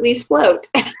learn to at least float.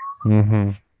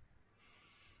 Mm-hmm.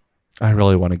 I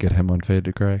really want to get him on Fade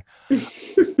to Gray.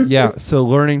 Yeah, so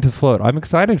Learning to Float. I'm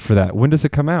excited for that. When does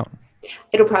it come out?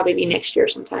 It'll probably be next year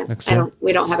sometime.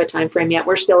 We don't have a time frame yet.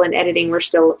 We're still in editing. We're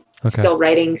still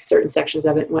writing certain sections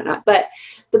of it and whatnot. But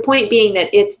the point being that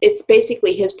it's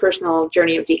basically his personal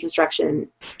journey of deconstruction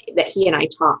that he and I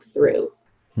talk through.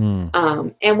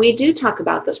 And we do talk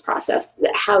about this process,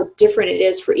 how different it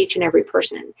is for each and every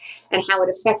person and how it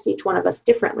affects each one of us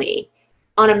differently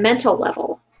on a mental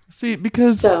level. See,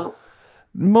 because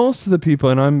most of the people,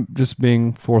 and I'm just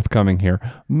being forthcoming here,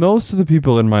 most of the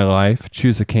people in my life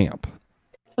choose a camp.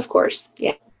 Of course,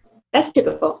 yeah. That's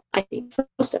typical, I think, for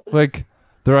most of them. Like,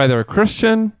 they're either a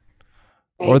Christian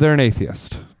or they're an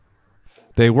atheist.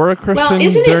 They were a Christian,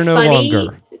 they're no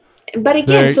longer. But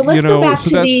again, so let's go back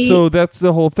to So that's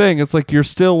the whole thing. It's like you're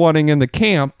still wanting in the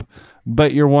camp,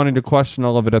 but you're wanting to question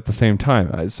all of it at the same time.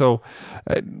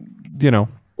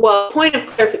 Well, point of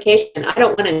clarification, I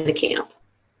don't want in the camp.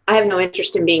 I have no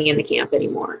interest in being in the camp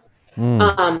anymore.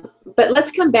 But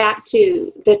let's come back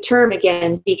to the term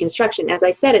again, deconstruction. As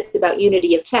I said, it's about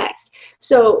unity of text.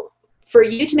 So for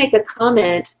you to make a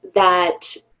comment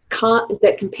that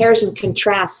compares and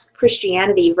contrasts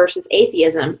Christianity versus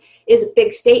atheism is a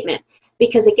big statement.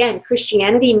 Because again,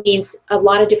 Christianity means a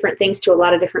lot of different things to a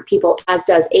lot of different people, as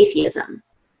does atheism.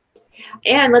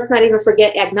 And let's not even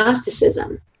forget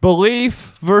agnosticism.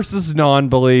 Belief versus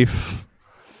non-belief.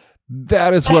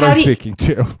 That is what I'm speaking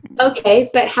to. Okay,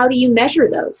 but how do you measure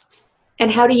those?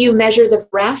 And how do you measure the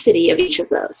veracity of each of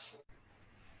those?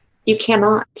 You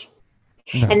cannot.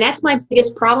 No. And that's my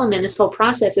biggest problem in this whole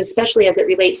process, especially as it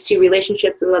relates to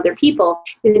relationships with other people,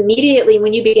 is immediately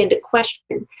when you begin to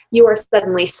question, you are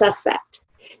suddenly suspect.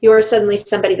 You are suddenly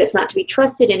somebody that's not to be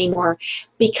trusted anymore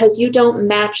because you don't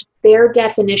match their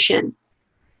definition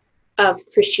of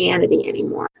Christianity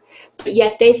anymore. But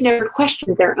yet they've never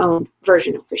questioned their own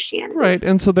version of Christianity. Right,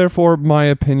 and so therefore my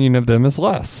opinion of them is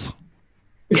less.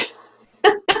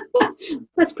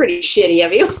 That's pretty shitty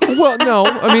of you. Well, no,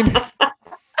 I mean,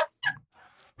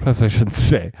 perhaps I shouldn't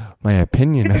say my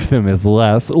opinion of them is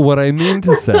less. What I mean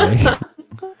to say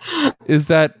is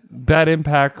that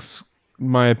impacts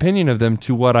my opinion of them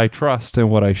to what I trust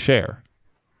and what I share.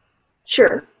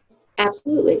 Sure.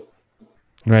 Absolutely.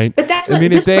 Right. But that's I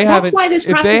mean, if they haven't why this if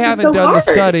they process is haven't so done hard.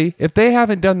 the study, if they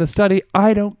haven't done the study,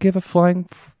 I don't give a flying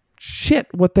shit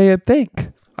what they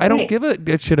think. I don't Right. give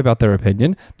a shit about their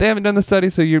opinion. They haven't done the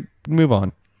study, so you move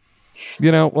on.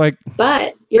 You know, like,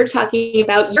 But you're talking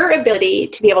about your ability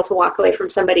to be able to walk away from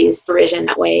somebody's derision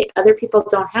that way. Other people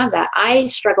don't have that. I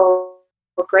struggle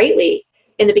greatly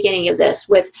in the beginning of this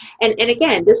with, and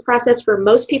again, this process for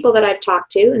most people that I've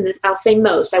talked to, and this, I'll say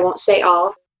most, I won't say all,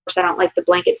 of course I don't like the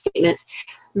blanket statements.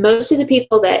 Most of the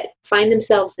people that find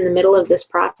themselves in the middle of this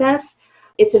process,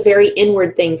 it's a very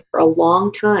inward thing for a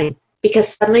long time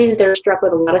because suddenly they're struck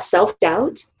with a lot of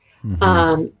self-doubt.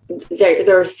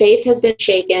 Their faith has been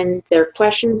shaken. Their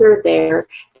questions are there.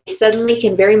 They suddenly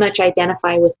can very much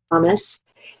identify with Thomas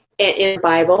in the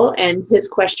Bible and his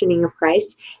questioning of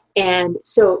Christ. And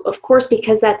so, of course,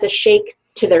 because that's a shake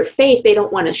to their faith, they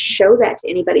don't want to show that to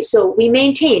anybody. So we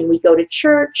maintain, we go to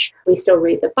church, we still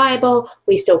read the Bible,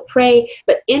 we still pray,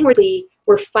 but inwardly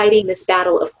we're fighting this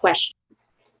battle of questions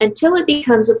until it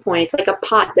becomes a point, it's like a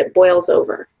pot that boils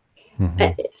over.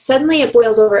 Suddenly it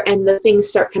boils over and the things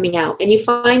start coming out and you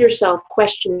find yourself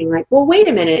questioning like, well, wait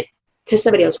a minute, to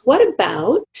somebody else, what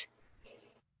about?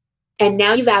 And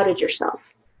now you've outed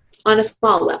yourself on a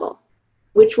small level,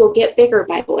 which will get bigger,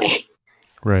 by the way.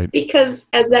 right. Because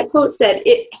as that quote said,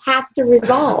 it has to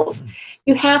resolve.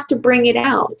 You have to bring it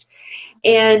out.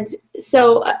 And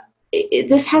so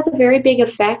this has a very big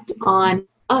effect on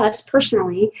us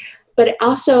personally, but it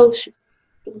also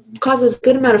causes a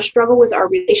good amount of struggle with our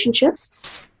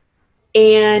relationships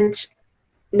and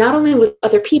not only with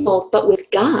other people, but with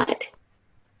God.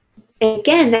 And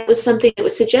again, that was something that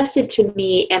was suggested to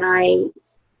me and I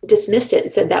dismissed it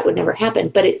and said that would never happen,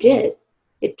 but it did.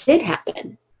 It did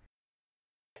happen.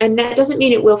 And that doesn't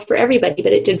mean it will for everybody,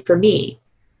 but it did for me.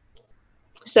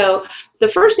 So the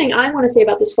first thing I want to say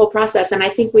about this whole process, and I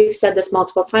think we've said this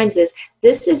multiple times, is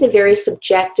this is a very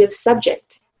subjective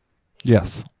subject.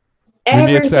 Yes.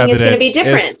 Everything is going to be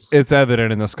different. It's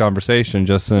evident in this conversation,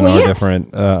 just in Well, our yes. different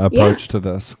approach to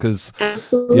this. Because,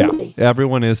 Absolutely. yeah,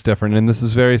 everyone is different, and this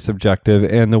is very subjective,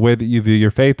 and the way that you view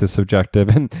your faith is subjective,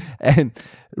 and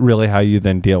really how you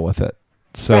then deal with it.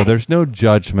 So Right. there's no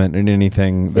judgment in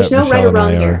anything There's that no Michelle right or and I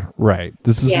wrong are. here. Right.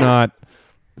 This is Yeah. not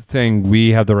saying we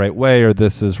have the right way or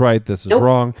this is right, this is Nope.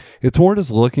 wrong. It's more just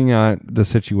looking at the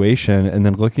situation and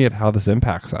then looking at how this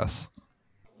impacts us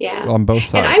Yeah. on both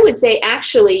sides. And I would say,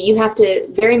 actually, you have to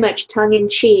very much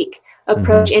tongue-in-cheek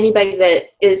approach anybody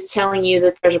that is telling you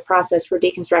that there's a process for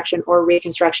deconstruction or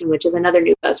reconstruction, which is another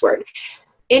new buzzword.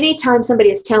 Anytime somebody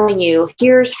is telling you,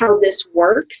 here's how this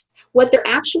works, what they're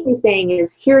actually saying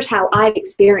is, here's how I've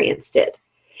experienced it.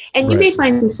 And you may Right.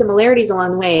 find some similarities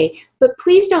along the way, but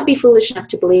please don't be foolish enough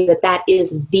to believe that that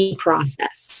is the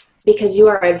process, because you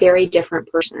are a very different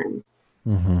person.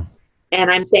 Mhm. And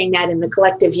I'm saying that in the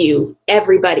collective you,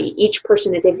 everybody, each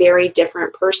person is a very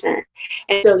different person.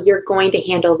 And so you're going to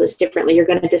handle this differently. You're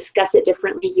going to discuss it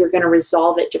differently. You're going to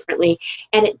resolve it differently.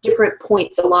 And at different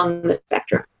points along the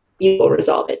spectrum, you will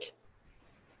resolve it.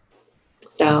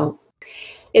 So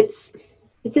it's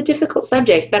a difficult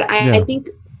subject, but I think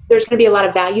there's going to be a lot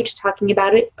of value to talking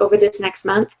about it over this next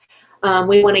month.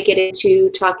 We want to get into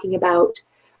talking about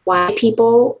why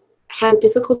people have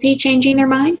difficulty changing their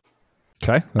mind.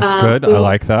 Okay, that's good. I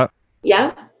like that.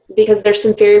 Yeah, because there's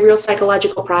some very real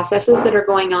psychological processes that are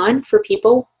going on for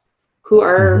people who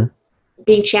are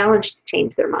being challenged to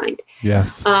change their mind.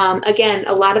 Yes. Again,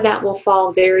 a lot of that will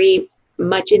fall very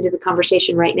much into the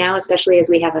conversation right now, especially as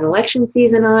we have an election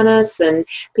season on us and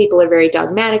people are very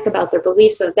dogmatic about their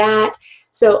beliefs of that.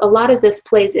 So a lot of this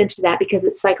plays into that because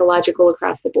it's psychological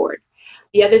across the board.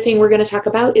 The other thing we're going to talk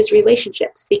about is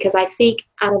relationships, because I think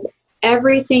out of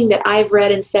everything that I've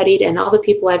read and studied and all the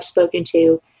people I've spoken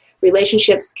to,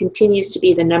 relationships continues to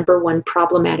be the number one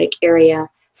problematic area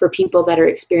for people that are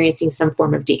experiencing some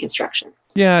form of deconstruction.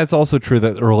 Yeah, it's also true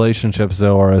that relationships,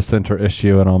 though, are a center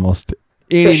issue in almost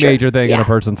any sure. major thing in a Yeah.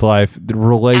 person's life. The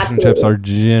relationships Absolutely. are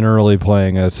generally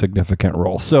playing a significant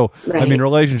role. So, I Right. mean,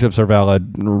 relationships are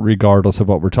valid regardless of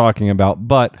what we're talking about,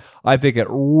 but I think it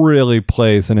really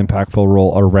plays an impactful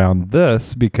role around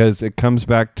this because it comes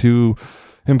back to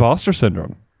imposter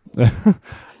syndrome.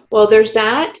 Well, there's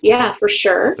that. Yeah, for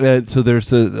sure. So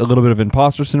there's a little bit of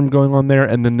imposter syndrome going on there.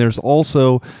 And then there's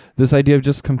also this idea of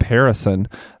just comparison.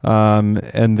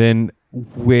 And then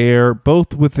where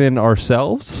both within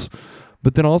ourselves,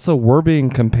 but then also we're being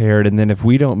compared. And then if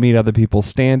we don't meet other people's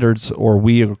standards or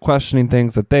we are questioning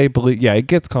things that they believe, it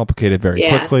gets complicated very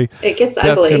quickly. It gets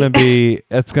ugly.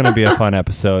 It's going to be a fun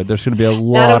episode. There's going to be a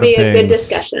lot That'll of be things. a good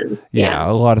discussion. Yeah,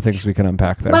 a lot of things we can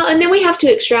unpack there. Well, and then we have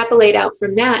to extrapolate out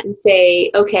from that and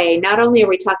say, okay, not only are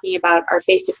we talking about our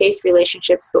face-to-face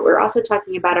relationships, but we're also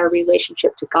talking about our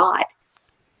relationship to God,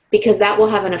 because that will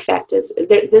have an effect.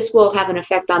 This will have an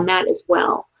effect on that as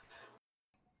well.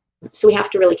 So we have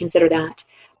to really consider that.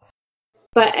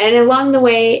 And along the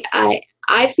way,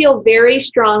 I feel very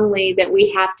strongly that we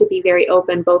have to be very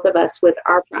open, both of us, with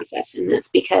our process in this,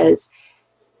 because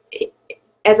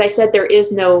as I said, there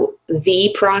is no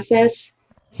the process.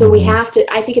 So we have to,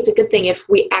 I think it's a good thing if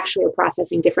we actually are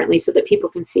processing differently so that people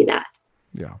can see that.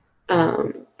 Yeah.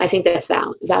 I think that's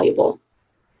valuable.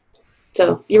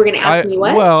 So you were going to ask me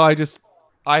what? Well,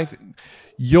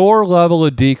 your level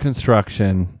of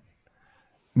deconstruction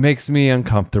makes me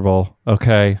uncomfortable.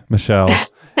 Okay, Michelle.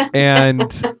 And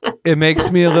it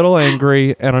makes me a little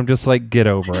angry, and I'm just like, get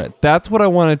over it. That's what I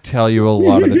want to tell you a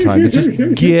lot of the time. Is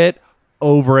just get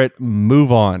over it,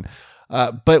 move on.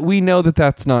 But we know that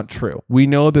that's not true. We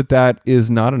know that that is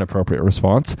not an appropriate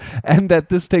response, and that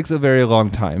this takes a very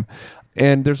long time.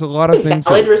 And there's a lot of things.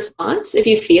 Valid response. If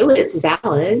you feel it, it's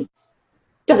valid.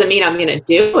 Doesn't mean I'm going to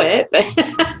do it, but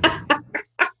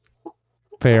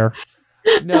fair.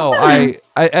 No, I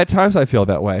at times I feel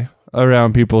that way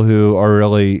around people who are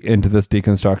really into this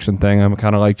deconstruction thing. I'm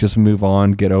kind of like, just move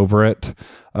on, get over it.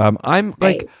 I'm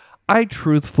like, I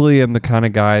truthfully am the kind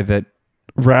of guy that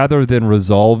rather than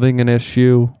resolving an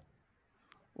issue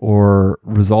or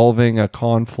resolving a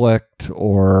conflict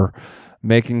or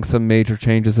making some major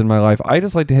changes in my life, I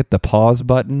just like to hit the pause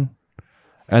button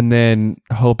and then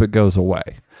hope it goes away.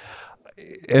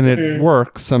 And it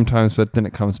works sometimes, but then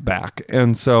it comes back.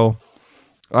 And so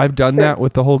I've done that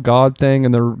with the whole God thing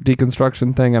and the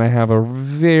deconstruction thing, and I have a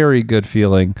very good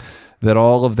feeling that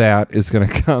all of that is going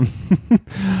to come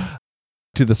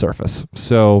to the surface.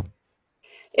 So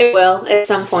it will at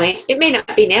some point. It may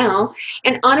not be now.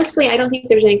 And honestly, I don't think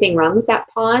there's anything wrong with that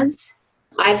pause.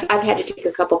 I've had to take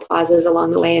a couple pauses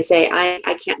along the way and say,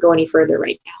 I can't go any further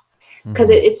right now, because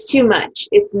it's too much.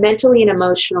 It's mentally and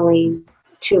emotionally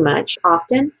too much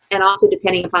often. And also,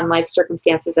 depending upon life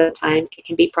circumstances at the time, it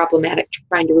can be problematic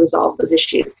trying to resolve those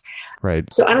issues.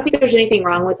 Right. So I don't think there's anything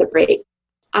wrong with a break.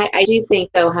 I do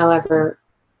think, though, however,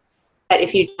 that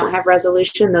if you don't have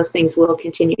resolution, those things will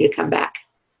continue to come back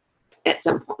at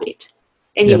some point.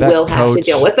 And you will have to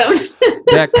deal with them.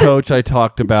 That coach I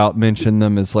talked about mentioned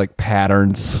them as like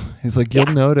patterns. He's like, you'll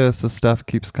notice the stuff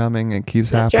keeps coming and keeps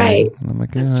happening. Right. And I'm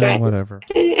like, whatever.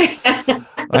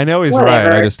 I I know he's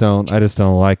right. I just don't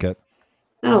like it.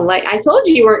 I told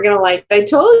you weren't going to like it. I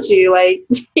told you, like,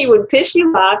 he would piss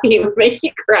you off. He would make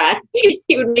you cry. He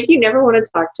would make you never want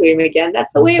to talk to him again.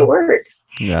 That's the way it works.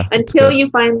 Yeah. Until you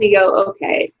finally go,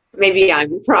 okay, maybe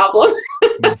I'm the problem.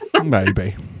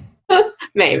 Maybe.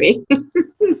 Maybe.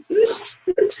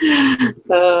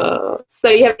 So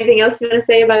you have anything else you want to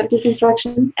say about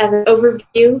deconstruction as an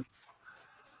overview?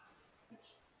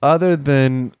 Other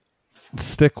than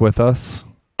stick with us.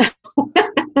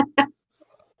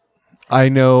 I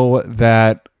know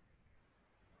that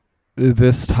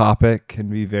this topic can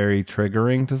be very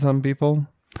triggering to some people.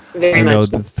 Very much. I know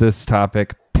that this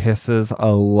topic pisses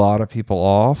a lot of people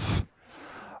off.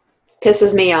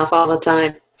 Pisses me off all the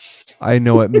time. I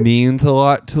know it means a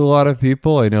lot to a lot of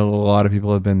people. I know a lot of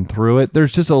people have been through it.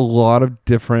 There's just a lot of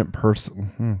different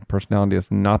personality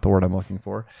is not the word I'm looking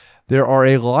for. There are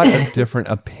a lot of different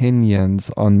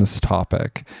opinions on this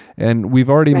topic. And we've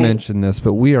already mentioned this,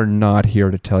 but we are not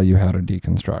here to tell you how to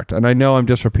deconstruct. And I know I'm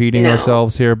just repeating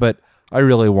ourselves here, but I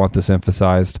really want this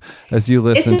emphasized as you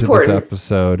listen to this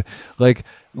episode. Like,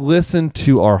 listen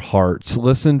to our hearts,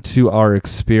 listen to our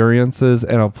experiences,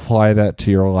 and apply that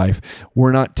to your life.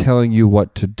 We're not telling you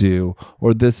what to do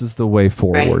or this is the way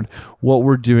forward. What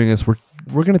we're doing is we're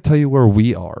going to tell you where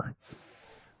we are.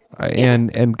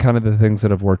 And kind of the things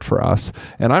that have worked for us.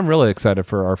 And I'm really excited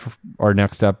for our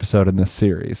next episode in this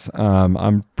series.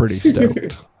 I'm pretty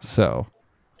stoked. So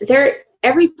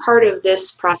every part of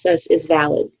this process is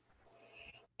valid.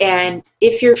 And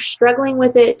if you're struggling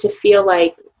with it to feel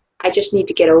like I just need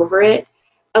to get over it,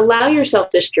 allow yourself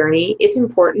this journey. It's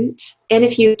important. And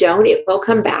if you don't, it will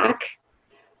come back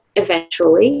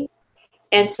eventually.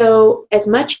 And so as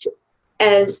much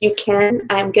as you can,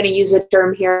 I'm going to use a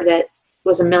term here that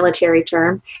was a military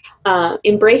term,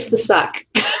 embrace the suck.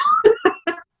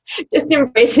 Just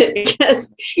embrace it,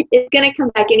 because it's going to come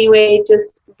back anyway.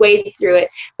 Just wade through it.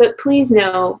 But please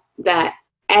know that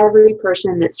every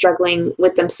person that's struggling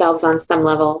with themselves on some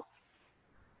level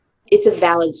it's a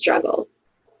valid struggle,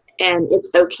 and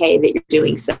it's okay that you're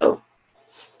doing so.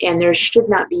 And there should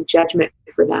not be judgment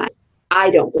for that. I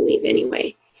don't believe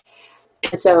anyway.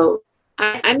 And so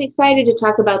I'm excited to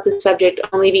talk about this subject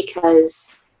only because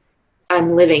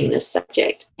I'm living this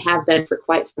subject, have been for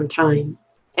quite some time.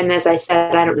 And as I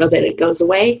said, I don't know that it goes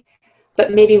away,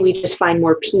 but maybe we just find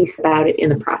more peace about it in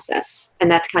the process.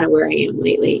 And that's kind of where I am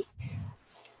lately.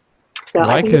 So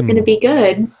I think it's going to be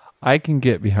good. I can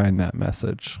get behind that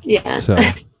message. Yeah. So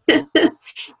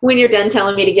when you're done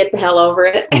telling me to get the hell over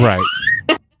it. Right.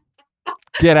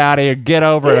 Get out of here. Get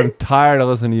over it. I'm tired of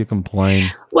listening to you complain.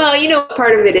 Well, you know,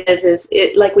 part of it is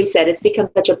it, like we said, it's become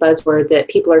such a buzzword that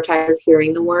people are tired of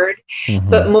hearing the word. Mm-hmm.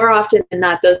 But more often than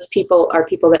not, those people are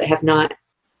people that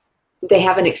they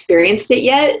haven't experienced it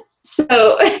yet. So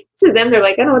to them, they're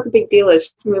like, I don't know what the big deal is.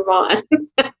 Just move on.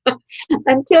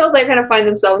 Until they're going to find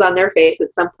themselves on their face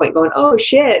at some point going, oh,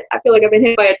 shit, I feel like I've been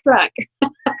hit by a truck.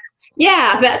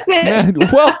 Yeah, that's it. Man,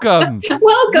 welcome.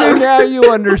 Welcome. Now you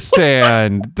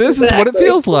understand. This is what it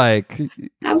feels like.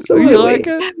 Absolutely. You like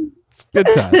it? It's a good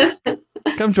time.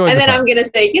 Come join And then fun. I'm going to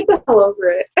say, get the hell over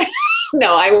it.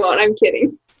 No, I won't. I'm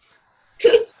kidding.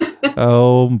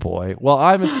 Oh, boy. Well,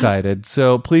 I'm excited.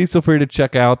 So please feel free to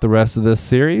check out the rest of this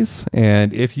series.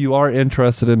 And if you are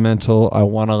interested in mental, I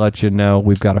want to let you know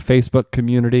we've got a Facebook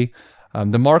community.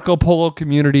 The Marco Polo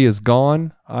community is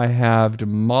gone. I have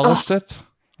demolished it.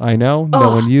 I know.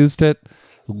 No one used it.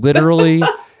 Literally,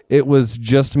 it was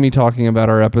just me talking about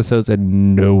our episodes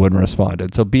and no one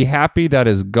responded. So be happy that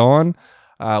is gone.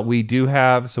 We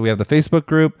have the Facebook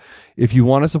group. If you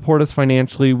want to support us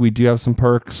financially, we do have some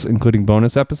perks, including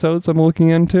bonus episodes I'm looking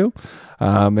into.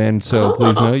 And so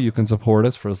please know you can support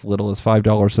us for as little as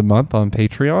 $5 a month on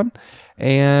Patreon.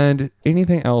 And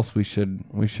anything else we should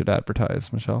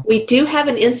advertise, Michelle? We do have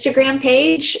an Instagram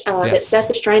page that Seth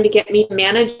is trying to get me to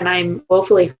manage, and I'm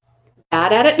woefully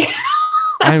bad at it.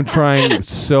 I'm trying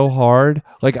so hard.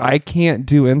 Like, I can't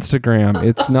do Instagram.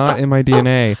 It's not in my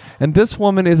DNA. And this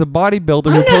woman is a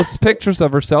bodybuilder who posts pictures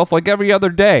of herself like every other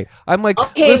day. I'm like,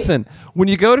 listen, when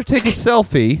you go to take a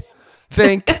selfie,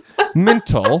 think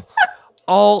mental.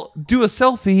 I'll do a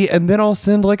selfie and then I'll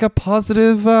send like a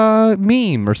positive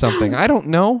meme or something. I don't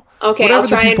know. Okay, Whatever I'll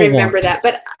try and remember want.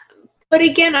 that. But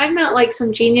again, I'm not like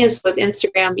some genius with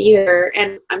Instagram either,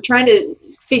 and I'm trying to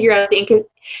figure out the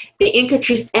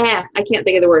intricacies. I can't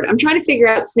think of the word. I'm trying to figure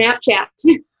out Snapchat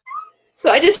too. So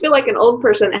I just feel like an old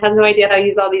person that has no idea how to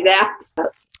use all these apps.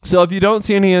 So if you don't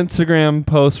see any Instagram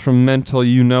posts from Mental,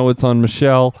 you know it's on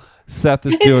Michelle. Seth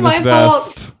is doing his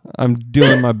best. I'm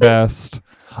doing my best.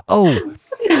 Oh,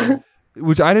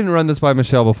 which I didn't run this by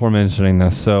Michelle before mentioning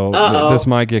this, so this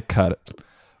might get cut.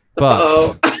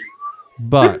 But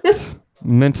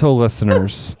Mental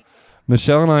listeners,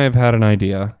 Michelle and I have had an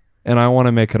idea, and I want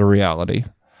to make it a reality.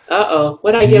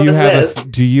 What idea was this?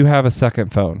 Do you have a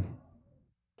second phone?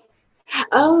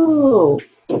 Oh,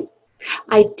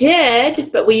 I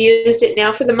did, but we used it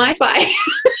now for the MiFi.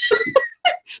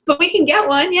 But we can get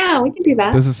one. Yeah, we can do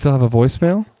that. Does it still have a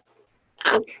voicemail?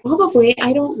 Probably.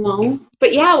 I don't know.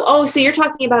 But yeah. Oh, so you're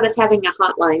talking about us having a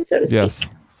hotline, so to speak. Yes,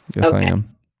 okay. I am.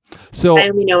 So,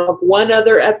 and we know of one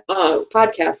other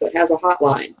podcast that has a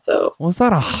hotline. So, well, it's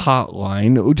not a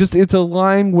hotline. It's a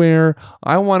line where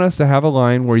I want us to have a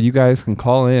line where you guys can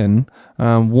call in.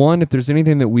 One, if there's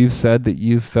anything that we've said that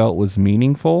you felt was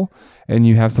meaningful and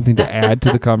you have something to add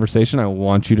to the conversation, I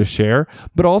want you to share.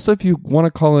 But also, if you want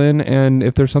to call in and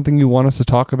if there's something you want us to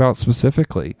talk about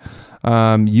specifically,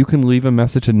 you can leave a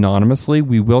message anonymously.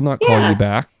 We will not call you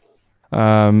back.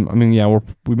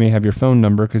 We may have your phone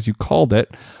number because you called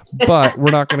it, but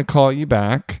we're not going to call you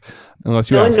back unless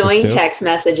you ask us to. No annoying text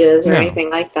messages or anything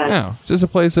like that. No, just a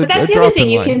place. But that's the other thing.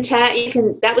 You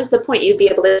can that was the point. You'd be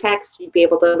able to text. You'd be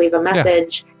able to leave a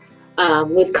message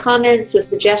with comments, with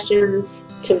suggestions,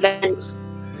 to vent,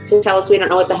 to tell us we don't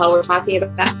know what the hell we're talking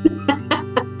about.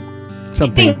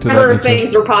 Something to that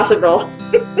things are possible.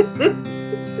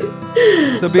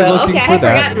 So be looking for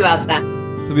that. I forgot about that.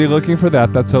 So be looking for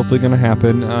that. That's hopefully going to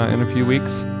happen in a few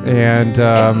weeks. And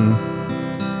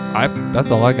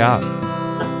that's all I got.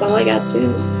 That's all I got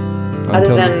too.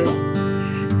 Other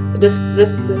than this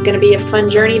is going to be a fun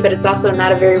journey, but it's also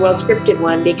not a very well scripted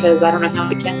one because I don't know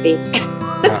how it can be.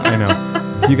 I know.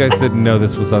 If you guys didn't know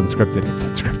this was unscripted, it's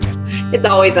unscripted. It's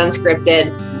always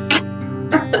unscripted.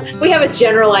 We have a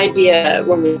general idea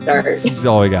when we start. That's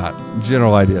all we got.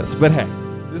 General ideas. But hey,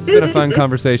 this has been a fun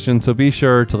conversation, so be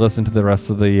sure to listen to the rest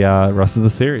of the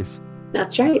series.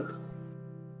 That's right.